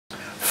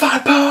Fire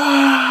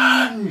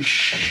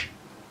Punch!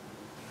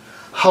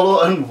 Hello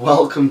and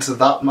welcome to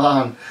That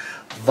Man.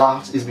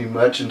 That is me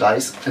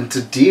merchandise, and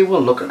today we're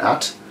looking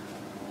at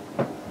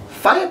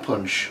Fire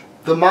Punch,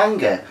 the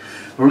manga,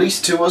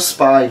 released to us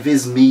by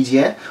Viz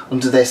Media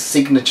under their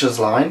Signatures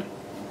line,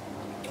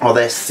 or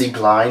their SIG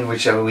line,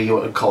 whichever way you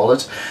want to call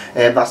it.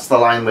 That's the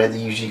line where they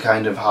usually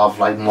kind of have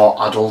like more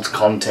adult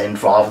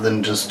content rather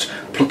than just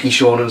plucky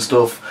shonen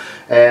stuff.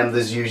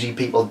 There's usually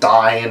people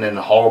dying and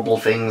horrible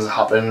things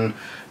happen,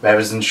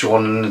 whereas in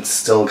shonen it's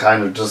still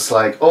kind of just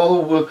like,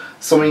 oh, well,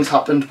 something's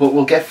happened but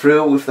we'll get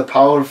through it with the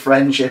power of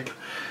friendship.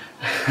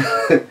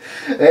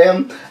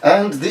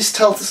 And this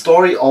tells the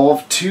story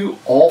of two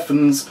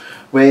orphans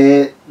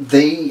where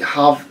they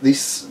have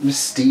this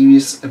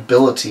mysterious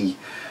ability.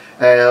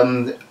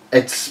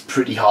 It's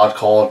pretty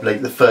hardcore.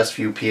 Like the first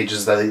few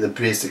pages, they're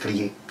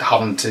basically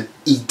having to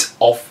eat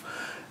off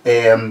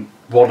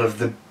one of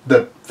the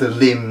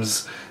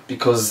limbs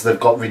because they've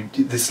got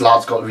this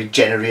lad's got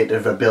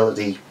regenerative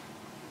ability,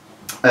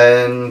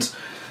 and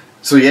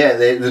so yeah,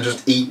 they're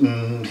just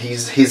eating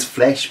his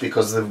flesh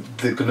because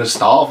they're gonna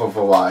starve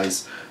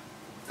otherwise,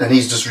 and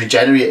he's just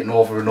regenerating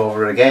over and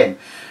over again.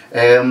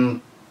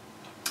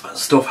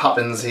 Stuff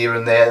happens here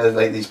and there,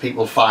 like these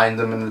people find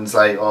them and it's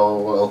like,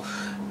 oh well,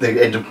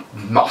 they end up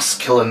mass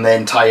killing the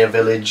entire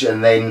village,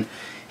 and then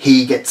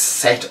he gets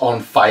set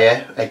on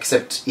fire,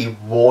 except he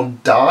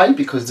won't die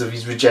because of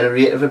his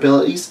regenerative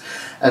abilities,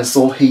 and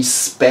so he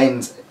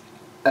spends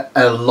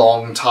a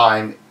long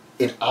time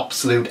in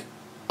absolute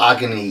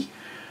agony,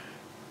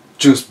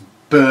 just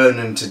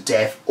burning to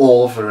death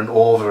over and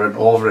over and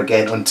over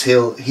again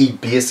until he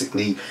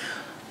basically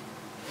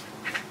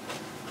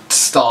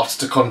starts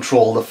to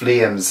control the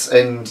flames.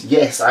 And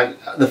yes,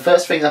 the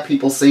first thing that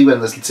people see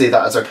when they see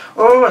that is like,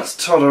 oh, it's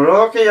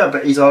Todoroki, I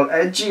bet he's all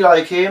edgy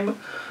like him.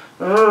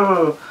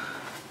 Oh.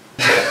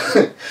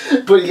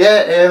 But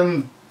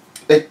yeah,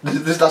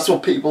 that's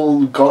what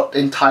people got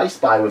enticed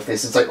by with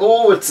this. It's like,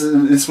 oh,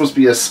 this must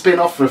be a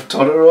spin-off of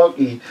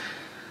Todoroki.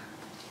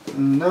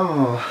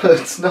 No,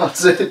 it's not.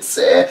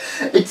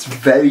 It's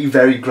very,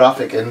 very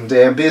graphic, and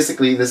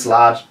basically this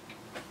lad,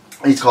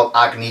 he's called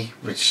Agni,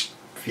 which,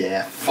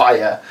 yeah,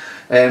 fire.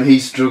 He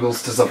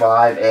struggles to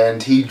survive,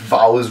 and he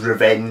vows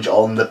revenge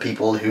on the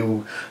people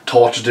who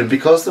tortured him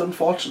because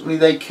unfortunately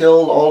they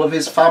killed all of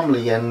his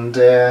family and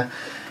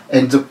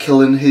ends up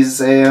killing his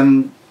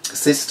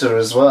sister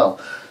as well.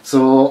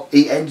 So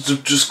he ends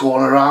up just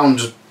going around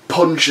just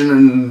punching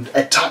and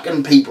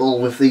attacking people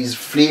with these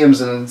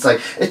flames, and it's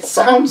like, it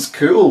sounds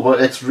cool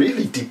but it's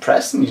really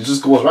depressing. He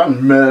just goes around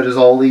and murders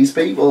all these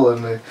people,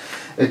 and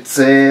it's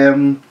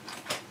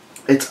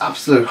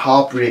absolute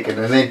heartbreaking.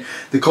 And then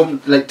they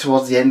come, like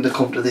towards the end, they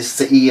come to this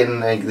city, and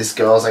like this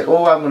girl's like,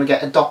 oh, I'm gonna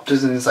get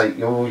adopted, and it's like,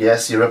 oh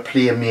yes, you're a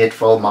playmate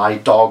for my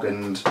dog,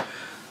 and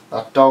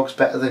that dog's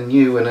better than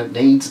you and it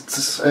needs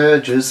its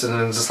urges, and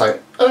it's just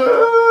like,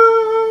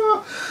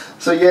 ah!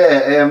 So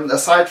yeah,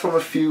 aside from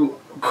a few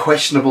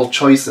questionable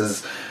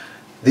choices,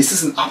 this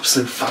is an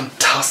absolute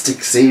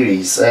fantastic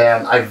series.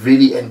 I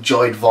really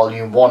enjoyed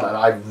volume 1, and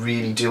I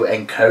really do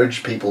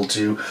encourage people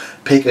to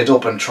pick it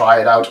up and try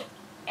it out.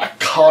 I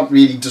can't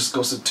really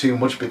discuss it too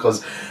much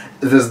because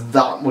there's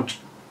that much,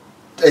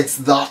 it's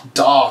that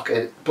dark,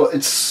 but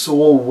it's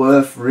so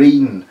worth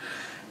reading.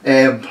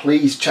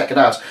 Please check it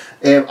out.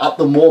 At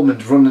the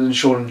moment, Running and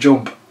Shonen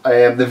Jump,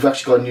 they've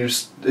actually got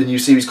a new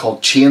series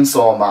called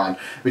Chainsaw Man,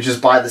 which is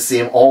by the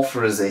same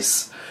author as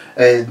this.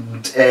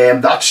 And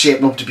that's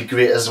shaping up to be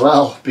great as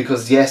well,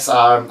 because yes,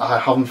 I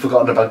haven't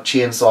forgotten about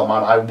Chainsaw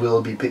Man. I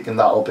will be picking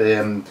that up,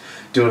 doing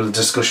a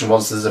discussion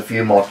once there's a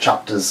few more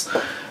chapters.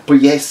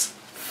 But yes,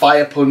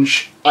 Fire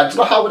Punch, I don't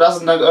know how it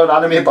hasn't got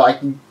an anime, but I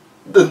can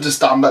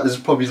understand that there's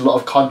probably a lot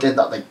of content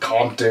that they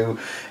can't do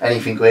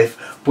anything with.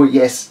 But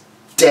yes,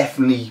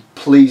 definitely,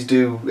 please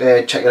do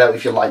check it out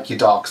if you like your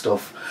dark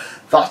stuff.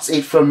 That's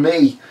it from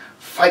me.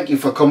 Thank you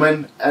for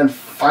coming, and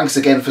thanks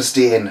again for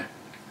staying.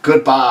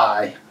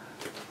 Goodbye.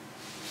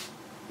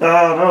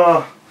 Oh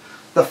no,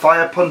 the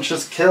Fire Punch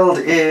has killed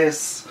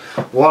Ace.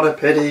 What a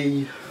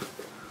pity.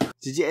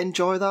 Did you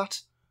enjoy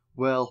that?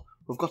 Well,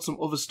 we've got some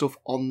other stuff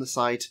on the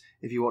site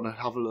if you want to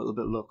have a little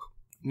bit of look.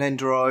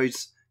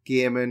 Nendoroids,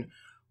 gaming,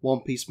 One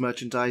Piece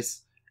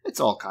merchandise, it's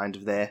all kind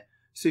of there.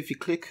 So if you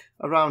click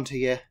around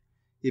here,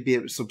 you'll be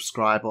able to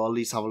subscribe or at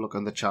least have a look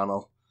on the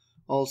channel.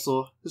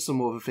 Also, there's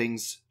some other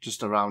things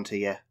just around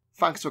here.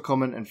 Thanks for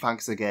coming, and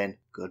thanks again.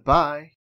 Goodbye.